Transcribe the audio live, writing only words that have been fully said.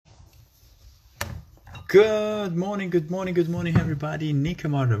Good morning, good morning, everybody.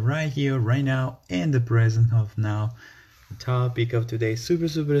 Nikamata right here, right now, in the present of now. The topic of today, super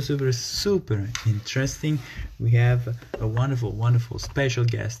interesting. We have a wonderful special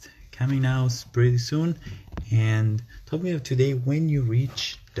guest coming now pretty soon. And topic of today, when you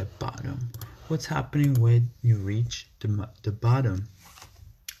reach the bottom. What's happening when you reach the bottom?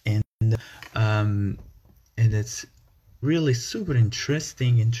 And um, and it's really super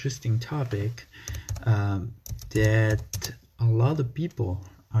interesting topic um, that a lot of people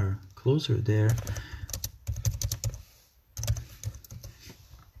are closer there.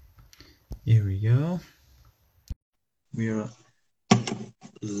 Here we go. We are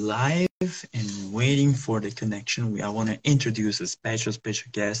live and waiting for the connection. I want to introduce a special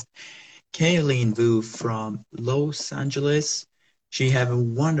guest, Kaylin Vu from Los Angeles. She have a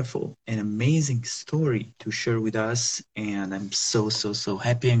wonderful and amazing story to share with us, and I'm so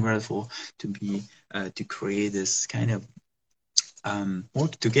happy and grateful to be to create this kind of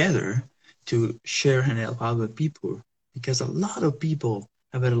work together to share and help other people, because a lot of people,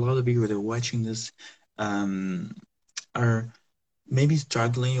 I've had a lot of people that are watching this are maybe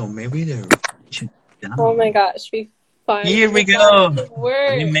struggling, or maybe they're Oh my down. gosh, we Here we finally got go. to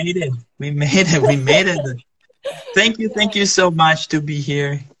We work. made it. We made it. We made it. Thank you Yes, so much to be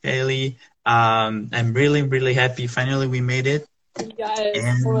here, Haley. I'm really happy. Finally, we made it.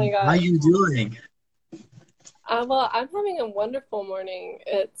 yes. Oh my And how gosh. you doing? Well, I'm having a wonderful morning.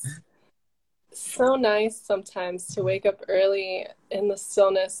 It's so nice sometimes to wake up early in the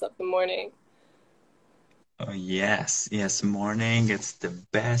stillness of the morning. Oh, yes, morning. It's the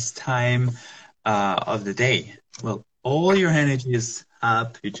best time of the day. Well, all your energy is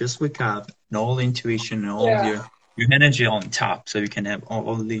up. You just wake up, and all intuition, and all Yeah, your energy on top, so you can have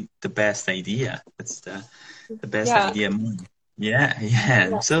only the best idea. That's the best yeah, idea morning. Yeah.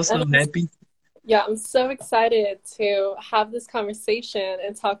 I'm yes. so happy. I'm so excited to have this conversation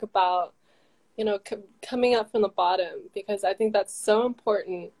and talk about, coming up from the bottom because I think that's so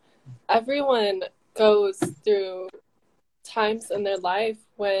important. Everyone goes through times in their life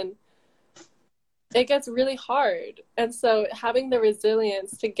when it gets really hard. And so having the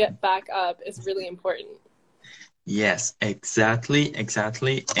resilience to get back up is really important. Yes, exactly.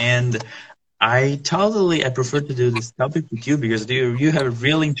 And I prefer to do this topic with you because you have a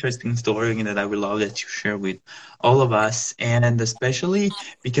really interesting story that I would love that you share with all of us, and especially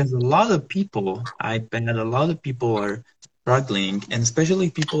because a lot of people, I bet a lot of people are struggling, and especially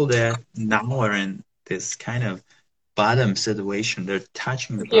people that now are in this kind of bottom situation. They're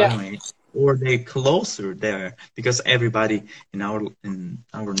touching the Yeah. bottom edge, or they're closer there, because everybody in our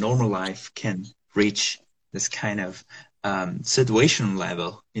normal life can reach this kind of situation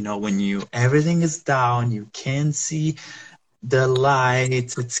level. You know, when you everything is down, you can't see the light.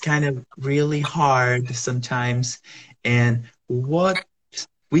 It's kind of really hard sometimes. And what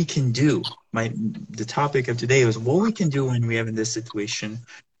we can do, the topic of today is what we can do when we have in this situation,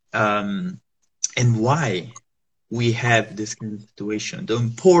 um, and why we have this kind of situation. The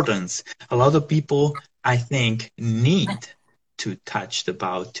importance. A lot of people, I think, need to touch the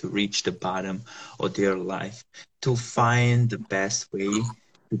bottom, to reach the bottom of their life, to find the best way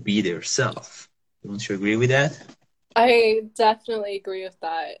to be their self. Don't you agree with that? I definitely agree with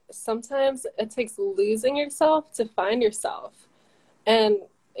that. Sometimes it takes losing yourself to find yourself. And,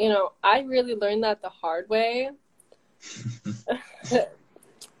 I really learned that the hard way.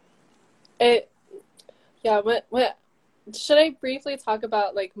 It, yeah, what, should I briefly talk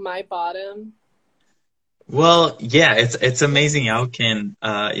about like my bottom? Well, yeah, it's amazing how can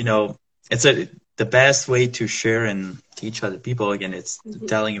it's the best way to share and teach other people. Again, it's Mhm.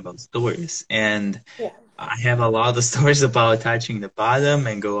 telling about stories. And Yeah. I have a lot of stories about touching the bottom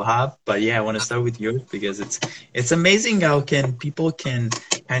and go up, but yeah, I want to start with yours because it's amazing how can people can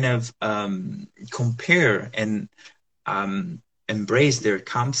kind of compare and embrace their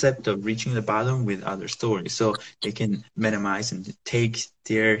concept of reaching the bottom with other stories, so they can minimize and take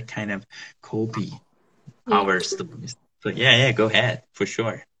their kind of copy our Mhm. stories. So yeah, go ahead for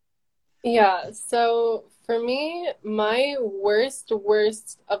sure. Yeah, so for me, my worst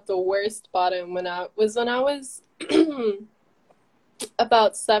of the worst bottom when I was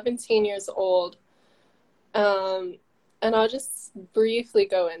about 17 years old. Um, and I'll just briefly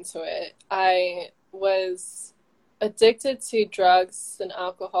go into it. I was addicted to drugs and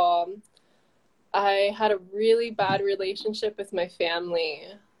alcohol. I had a really bad relationship with my family.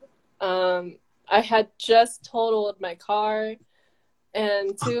 Um, I had just totaled my car,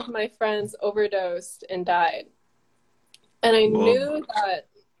 and two of my friends overdosed and died. And I Whoa. knew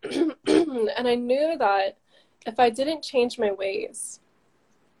that, if I didn't change my ways,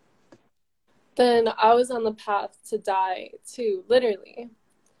 then I was on the path to die too, literally.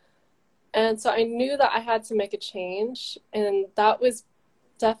 And so I knew that I had to make a change, and that was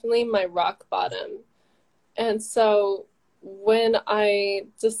definitely my rock bottom. And so when I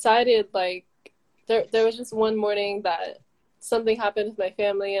decided, like, there was just one morning that something happened with my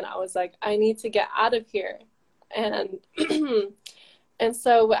family, and I was like, I need to get out of here. And and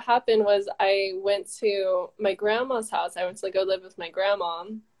so what happened was I went to my grandma's house. I went to, like, go live with my grandma,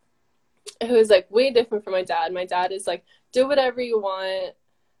 who is, like, way different from my dad. My dad is like, do whatever you want,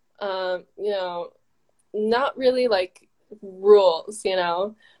 you know, not really like rules, you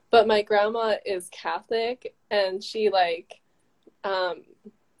know. But my grandma is Catholic, and she, like, um,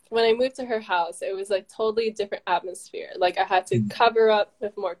 when I moved to her house, it was like totally different atmosphere. Like, I had to cover up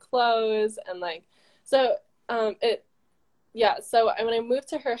with more clothes, and, like, so it yeah. So when I moved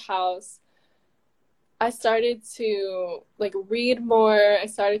to her house, I started to, like, read more. I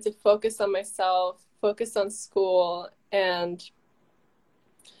started to focus on myself, focus on school, and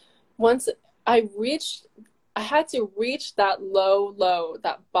once I had to reach that low,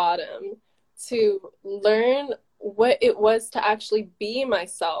 that bottom, to learn what it was to actually be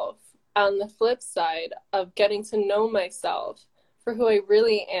myself on the flip side of getting to know myself for who I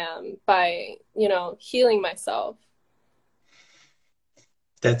really am by, you know, healing myself.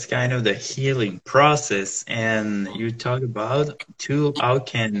 That's kind of the healing process. And you talk about too, how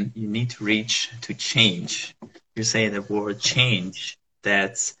can you need to reach to change? You say the word change.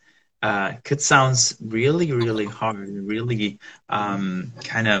 That's could sounds really, really hard, really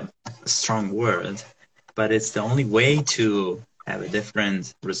kind of a strong word, but it's the only way to have a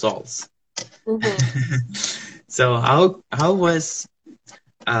different results. Mm-hmm. So how was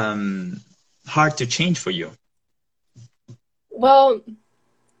hard to change for you? Well,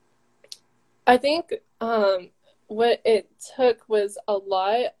 I think what it took was a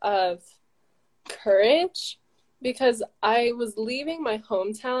lot of courage, because I was leaving my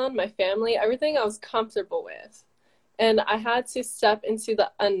hometown, my family, everything I was comfortable with, and I had to step into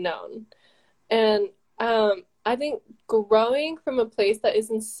the unknown. And I think growing from a place that is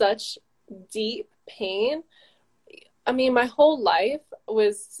in such deep pain, I mean, my whole life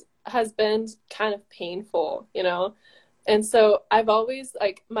has been kind of painful, you know? And so I've always,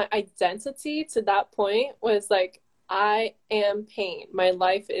 like, my identity to that point was like, I am pain. My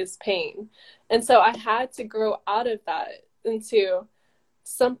life is pain. And so I had to grow out of that into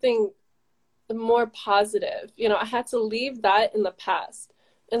something more positive. You know, I had to leave that in the past.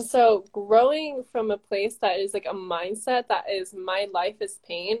 And so growing from a place that is like a mindset that is my life is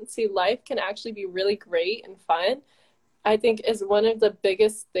pain, see, life can actually be really great and fun, I think is one of the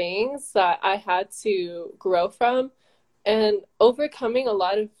biggest things that I had to grow from, and overcoming a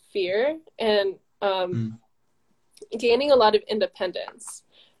lot of fear, and gaining a lot of independence.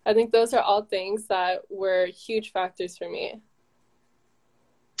 I think those are all things that were huge factors for me.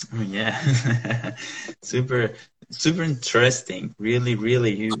 Oh, yeah. Super, super interesting. Really,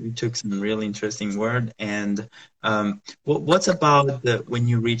 really, you took some really interesting word. And what's about when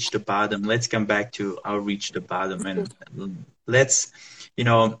you reach the bottom? Let's come back to I'll reach the bottom, and let's,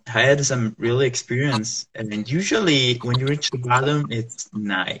 I had some really experience. And usually when you reach the bottom, it's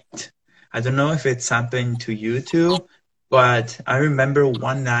night. I don't know if it's happened to you too, but I remember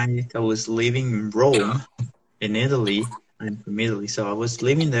one night I was living in Rome, in Italy. I'm from Italy, so I was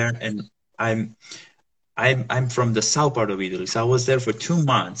living there, and I'm from the south part of Italy. So I was there for 2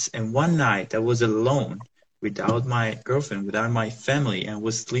 months, and one night I was alone, without my girlfriend, without my family, and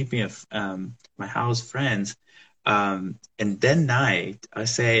was sleeping at my house friends. And that night,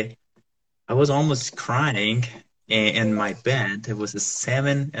 I was almost crying in my bed. It was a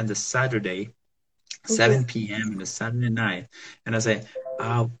 7 p.m. in a Saturday night, and I said,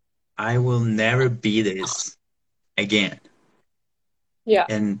 oh, I will never be this again. Yeah.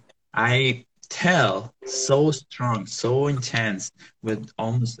 And I tell so strong, so intense, with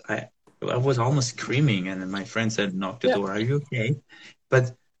I was almost screaming, and then my friend said, knock the door, are you okay?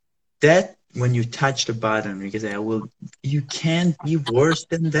 But that, when you touch the button, you can say, you can't be worse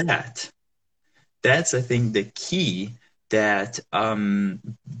than that. That's, I think, the key that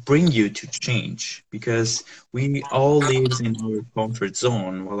bring you to change, because we all live in our comfort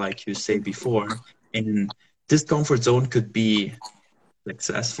zone, well, like you said before, and this comfort zone could be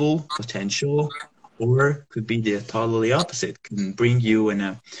successful potential, or could be the totally opposite, can bring you in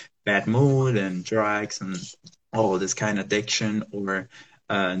a bad mood and drugs and all this kind of addiction, or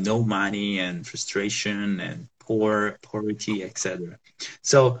no money and frustration and poverty, etc.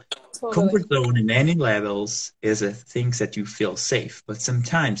 So comfort zone in any levels is a things that you feel safe, but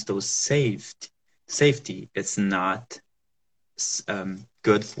sometimes those safety it's not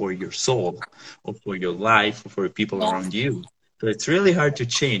good for your soul or for your life or for people around you. So it's really hard to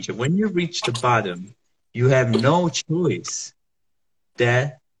change. And when you reach the bottom, you have no choice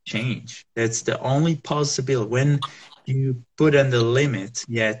that change. That's the only possibility. When you put in the limit,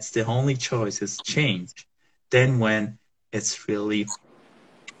 yet the only choice is change. Then when it's really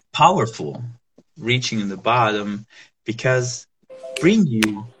powerful, reaching the bottom, because bring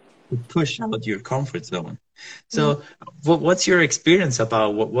you to push out your comfort zone. So, what's your experience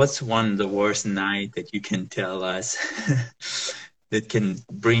about what's one of the worst night that you can tell us that can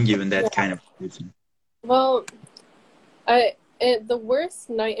bring you in that kind Yeah. of position? Well, the worst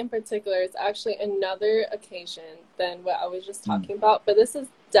night in particular is actually another occasion than what I was just Mm, talking about, but this is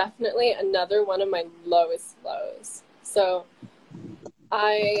definitely another one of my lowest lows. So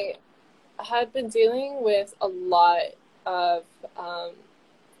I had been dealing with a lot of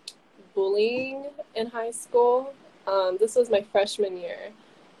bullying in high school. This was my freshman year.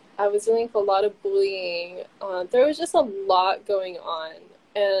 I was dealing with a lot of bullying. There was just a lot going on,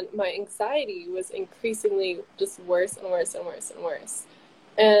 and my anxiety was increasingly just worse and worse and worse and worse.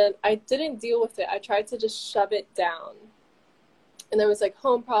 And I didn't deal with it. I tried to just shove it down. And there was like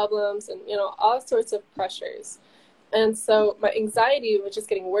home problems and, all sorts of pressures. And so my anxiety was just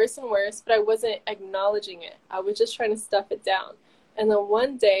getting worse and worse, but I wasn't acknowledging it. I was just trying to stuff it down. And then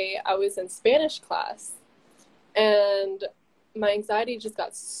one day I was in Spanish class, and my anxiety just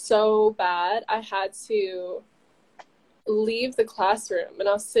got so bad. I had to leave the classroom, and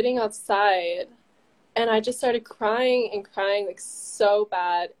I was sitting outside, and I just started crying and crying like so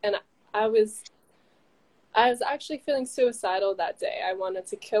bad. And I was I was actually feeling suicidal that day. I wanted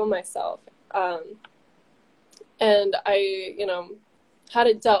to kill myself. And I, had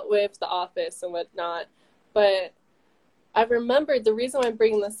it dealt with the office and whatnot. But I remembered, the reason why I'm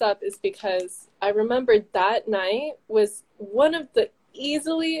bringing this up is because I remembered that night was one of the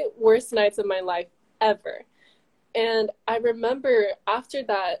easily worst nights of my life ever. And I remember after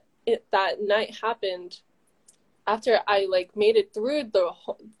that night happened, after I like made it through the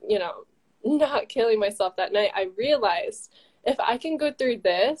whole, not killing myself that night, I realized if I can go through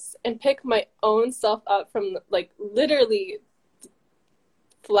this and pick my own self up from like literally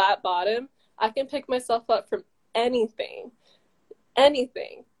flat bottom, I can pick myself up from anything,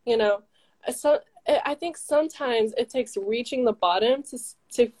 anything, So I think sometimes it takes reaching the bottom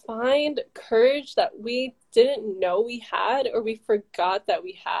to find courage that we didn't know we had or we forgot that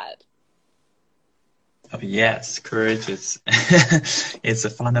we had. Oh, yes, courage is it's a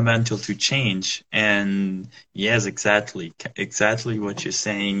fundamental to change. And yes, exactly what you're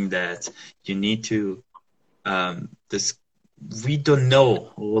saying, that you need to this we don't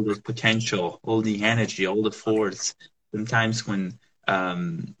know all the potential, all the energy, all the force. Sometimes when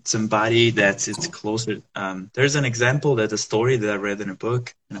somebody that's it's closer, there's an example, that a story that I read in a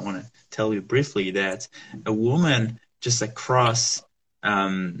book, and I want to tell you briefly, that a woman just across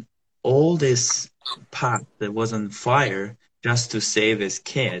all this path that was on fire just to save his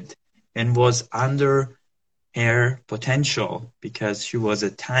kid, and was under her potential because she was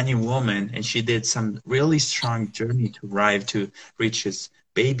a tiny woman, and she did some really strong journey to arrive to reach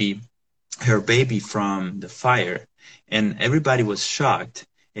her baby from the fire. And everybody was shocked,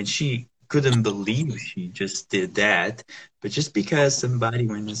 and she couldn't believe she just did that. But just because somebody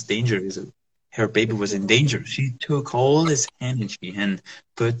when it's danger is her baby was in danger, she took all this energy and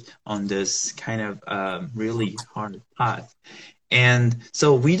put on this kind of really hard path. And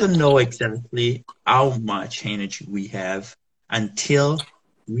so we don't know exactly how much energy we have until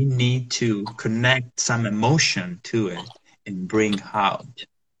we need to connect some emotion to it and bring out.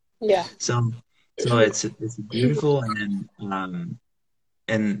 Yeah. So it's beautiful,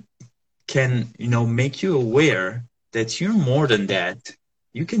 and can make you aware that you're more than that.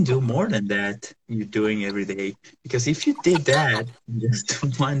 You can do more than that you're doing every day. Because if you did that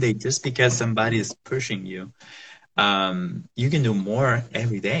just one day, just because somebody is pushing you, you can do more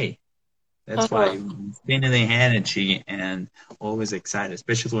every day. That's why Uh-huh. you spend the energy and always excited,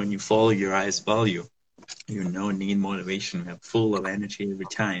 especially when you follow your highest value. You need motivation. You're full of energy every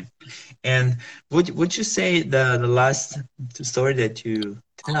time. And would you say the last story that you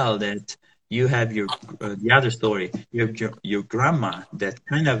tell, that you have the other story, you have your grandma that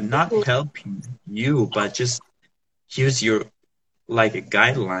kind of not helping you, but just use your like a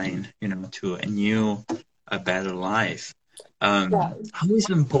guideline, to a a better life. Yeah. How is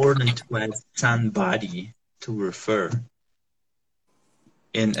it important to have somebody to refer,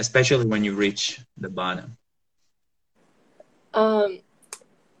 and especially when you reach the bottom? Um,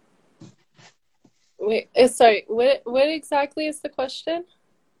 Wait, sorry, what exactly is the question?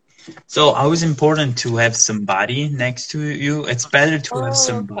 So how is important to have somebody next to you? It's better to have Oh, okay.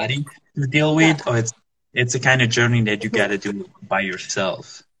 somebody to deal Yeah. with, or it's a kind of journey that you gotta do by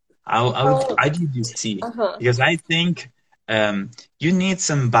yourself. Oh, How did you see? uh-huh. Because I think you need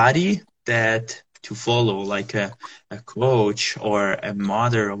somebody that to follow, like a coach or a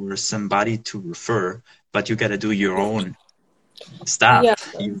mother or somebody to refer, but you gotta do your own Yeah. stuff.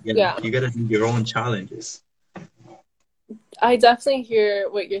 Yeah. You gotta do your own challenges. I definitely hear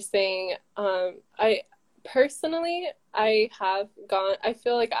what you're saying. I personally, I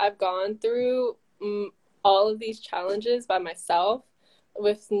feel like I've gone through all of these challenges by myself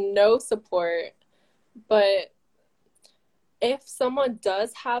with no support. But if someone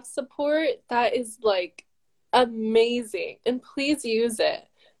does have support, that is like amazing. And please use it.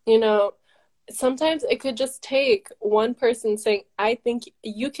 You know, sometimes it could just take one person saying, I think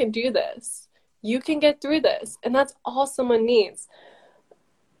you can do this. You can get through this. And that's all someone needs.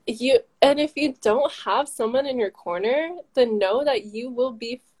 If you don't have someone in your corner, then know that you will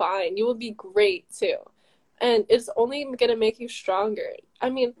be fine. You will be great too. And it's only going to make you stronger. I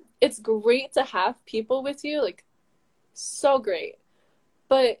mean, it's great to have people with you, like so great.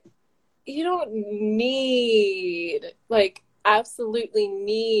 But you don't need, like, absolutely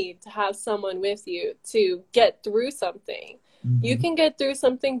need to have someone with you to get through something. You Mhm. can get through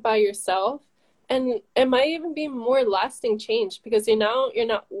something by yourself, and it might even be more lasting change because you're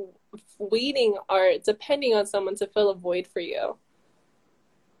not waiting or depending on someone to fill a void for you.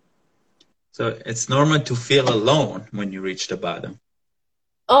 So it's normal to feel alone when you reach the bottom.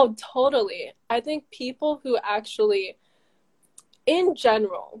 Oh, totally. I think people who actually, in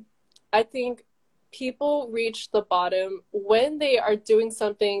general, I think people reach the bottom when they are doing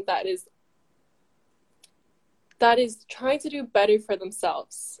something that is trying to do better for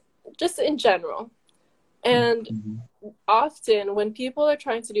themselves, just in general. And Mhm. often, when people are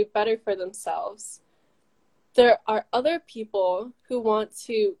trying to do better for themselves, there are other people who want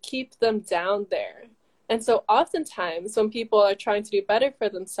to keep them down there. And so, oftentimes, when people are trying to do better for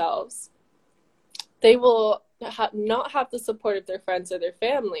themselves, they will not have the support of their friends or their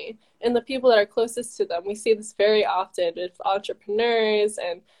family and the people that are closest to them. We see this very often with entrepreneurs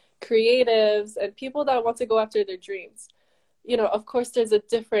and creatives and people that want to go after their dreams. You know, of course, there's a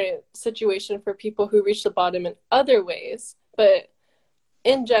different situation for people who reach the bottom in other ways, but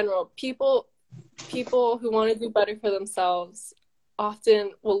in general, people who want to do better for themselves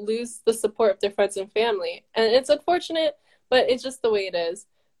often will lose the support of their friends and family. And it's unfortunate, but it's just the way it is.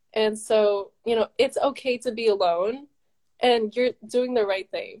 And so, you know, it's okay to be alone and you're doing the right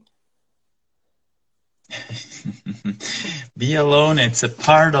thing. Be alone, it's a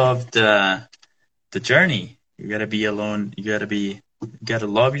part of the journey. You gotta be alone. You gotta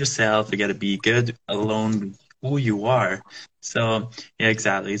love yourself. You gotta be good alone with who you are. So yeah,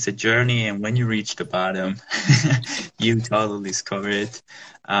 exactly. It's a journey, and when you reach the bottom, you totally discover it.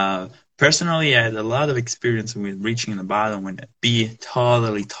 Uh, Personally, I had a lot of experience with reaching the bottom when be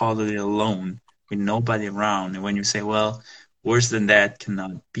totally alone with nobody around. And when you say, well, worse than that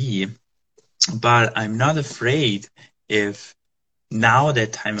cannot be, but I'm not afraid if now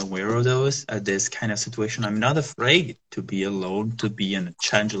that I'm aware of this kind of situation, I'm not afraid to be alone, to be in a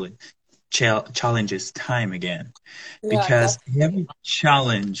challenges time again, Yeah, because definitely. every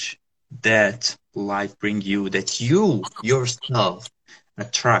challenge that life bring you, that you yourself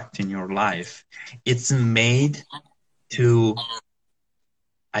attract in your life, it's made to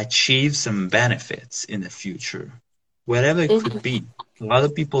achieve some benefits in the future, whatever it could Hmm. be. A lot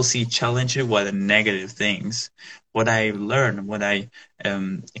of people see challenges what negative things. What I learned, what I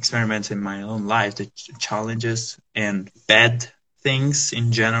experiment in my own life, the challenges and bad things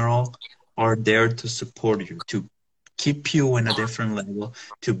in general are there to support you, to keep you in a different level,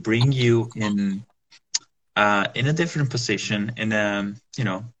 to bring you in a different position, in a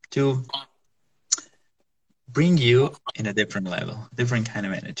to bring you in a different level, different kind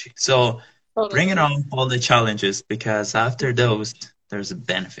of energy. So bring it Totally. on all the challenges because after those, there's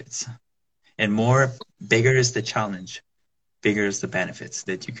benefits. And more bigger is the challenge, bigger is the benefits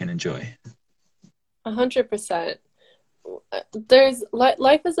that you can enjoy. 100%.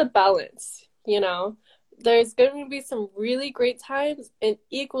 Life is a balance, you know. There's going to be some really great times and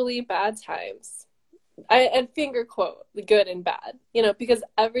equally bad times. And finger quote the good and bad, you know, because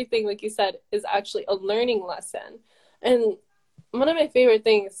everything, like you said, is actually a learning lesson. And one of my favorite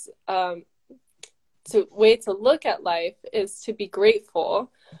things, to way to look at life is to be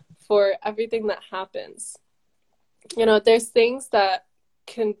grateful for everything that happens. You know, there's things that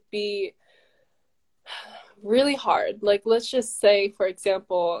can be really hard. Like, let's just say, for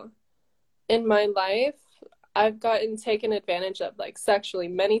example, in my life, I've gotten taken advantage of, like, sexually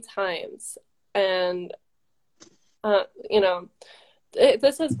many times. And, you know,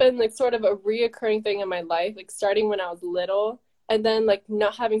 this has been like sort of a reoccurring thing in my life, like starting when I was little, and then like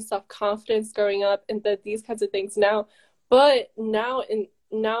not having self-confidence growing up, and these kinds of things now. But now in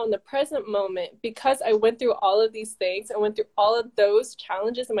the present moment, because I went through all of these things, I went through all of those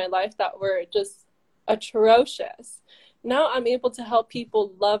challenges in my life that were just atrocious. Now I'm able to help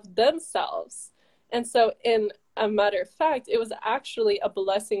people love themselves. And so, in a matter of fact, it was actually a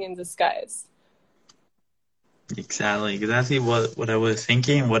blessing in disguise. Exactly what I was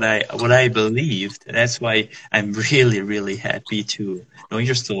thinking, what I believed. That's why I'm really, really happy to know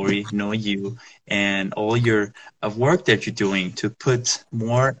your story, know you, and all your work that you're doing to put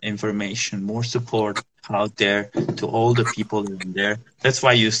more information, more support out there to all the people in there. That's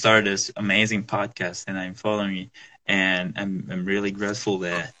why you started this amazing podcast, and I'm following you. And I'm really grateful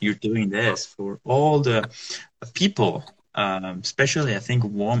that you're doing this for all the people, especially I think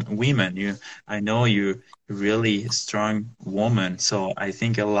women. I know you're a really strong woman, so I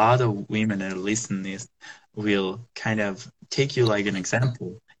think a lot of women that listen this will kind of take you like an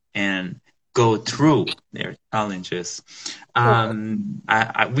example and go through their challenges. Wow.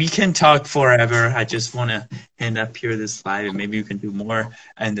 We can talk forever. I just want to end up here this live, and maybe you can do more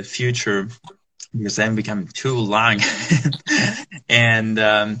in the future because then become too long. And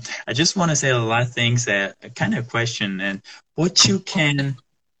I just want to say a lot of things that kind of question and what you can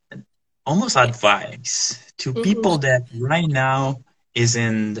almost advise to people Mm-hmm. that right now is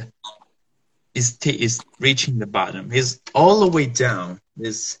in is reaching the bottom, is all the way down,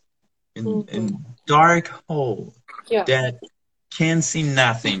 is Mm-hmm. in dark hole Yeah. that can see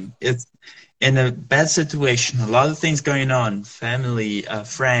nothing. It's in a bad situation, a lot of things going on, family,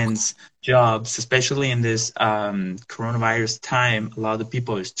 friends, jobs, especially in this coronavirus time, a lot of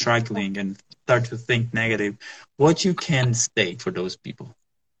people are struggling and start to think negative. What you can say for those people?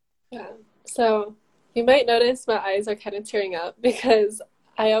 Yeah. So you might notice my eyes are kind of tearing up because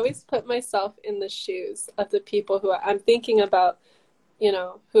I always put myself in the shoes of the people who I'm thinking about,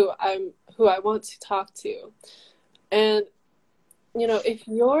 who I want to talk to. And, if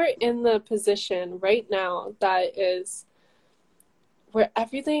you're in the position right now that is where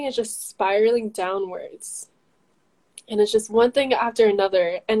everything is just spiraling downwards, and it's just one thing after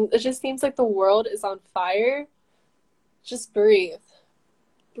another, and it just seems like the world is on fire, just breathe.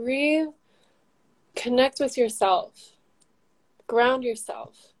 Breathe, connect with yourself, ground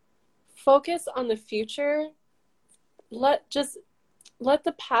yourself, focus on the future. Let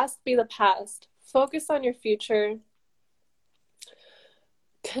the past be the past. Focus on your future.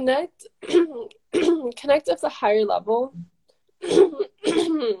 Connect connect with a higher level.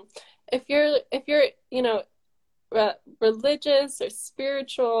 If you're religious or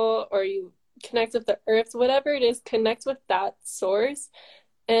spiritual, or you connect with the earth, whatever it is, connect with that source.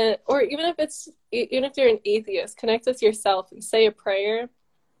 And or even if you're an atheist, connect with yourself and say a prayer.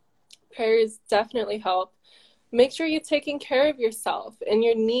 Prayers definitely help. Make sure you're taking care of yourself and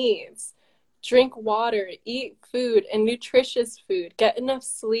your needs. Drink water, eat food and nutritious food, get enough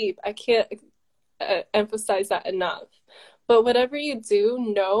sleep. I can't emphasize that enough. But whatever you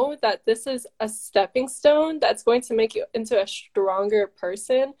do, know that this is a stepping stone that's going to make you into a stronger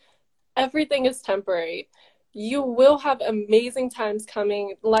person. Everything is temporary. You will have amazing times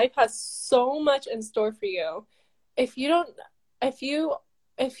coming. Life has so much in store for you. If you don't, if you,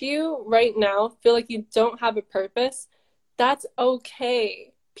 if you right now feel like you don't have a purpose, that's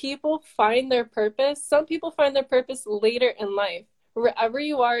okay. People find their purpose. Some people find their purpose later in life. Wherever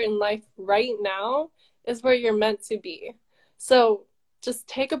you are in life right now is where you're meant to be. So just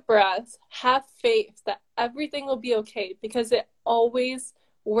take a breath, have faith that everything will be okay, because it always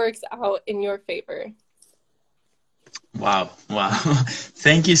works out in your favor. Wow.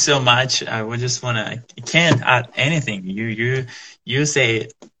 Thank you so much. I would just want to, I can't add anything. You say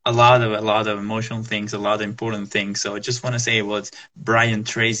a lot of emotional things, a lot of important things. So I just want to say what Brian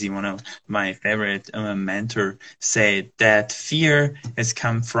Tracy, one of my favorite mentor, said, that fear has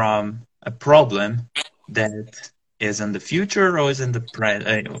come from a problem that is in the future or is in the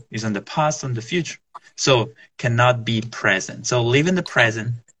past or in the future. So cannot be present. So live in the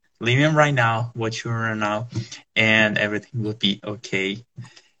present, live in right now, what you are now, and everything will be okay.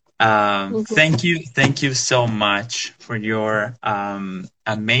 Mm-hmm. Thank you so much for your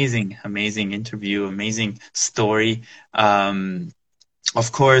amazing interview, amazing story.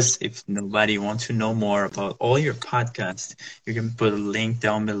 Of course, if nobody wants to know more about all your podcasts, you can put a link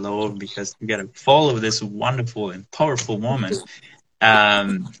down below because you gotta follow this wonderful and powerful woman.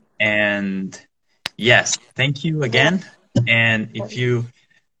 And yes, thank you Yeah. again. And if you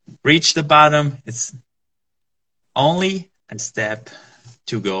reach the bottom, it's only a step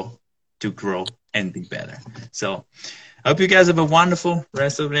to go to grow and be better. So I hope you guys have a wonderful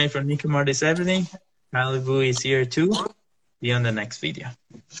rest of the day. From Nico Martis Everything. Malibu is here too. See you on the next video.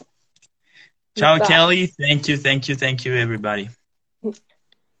 Ciao, Bye. Kelly. Thank you, everybody.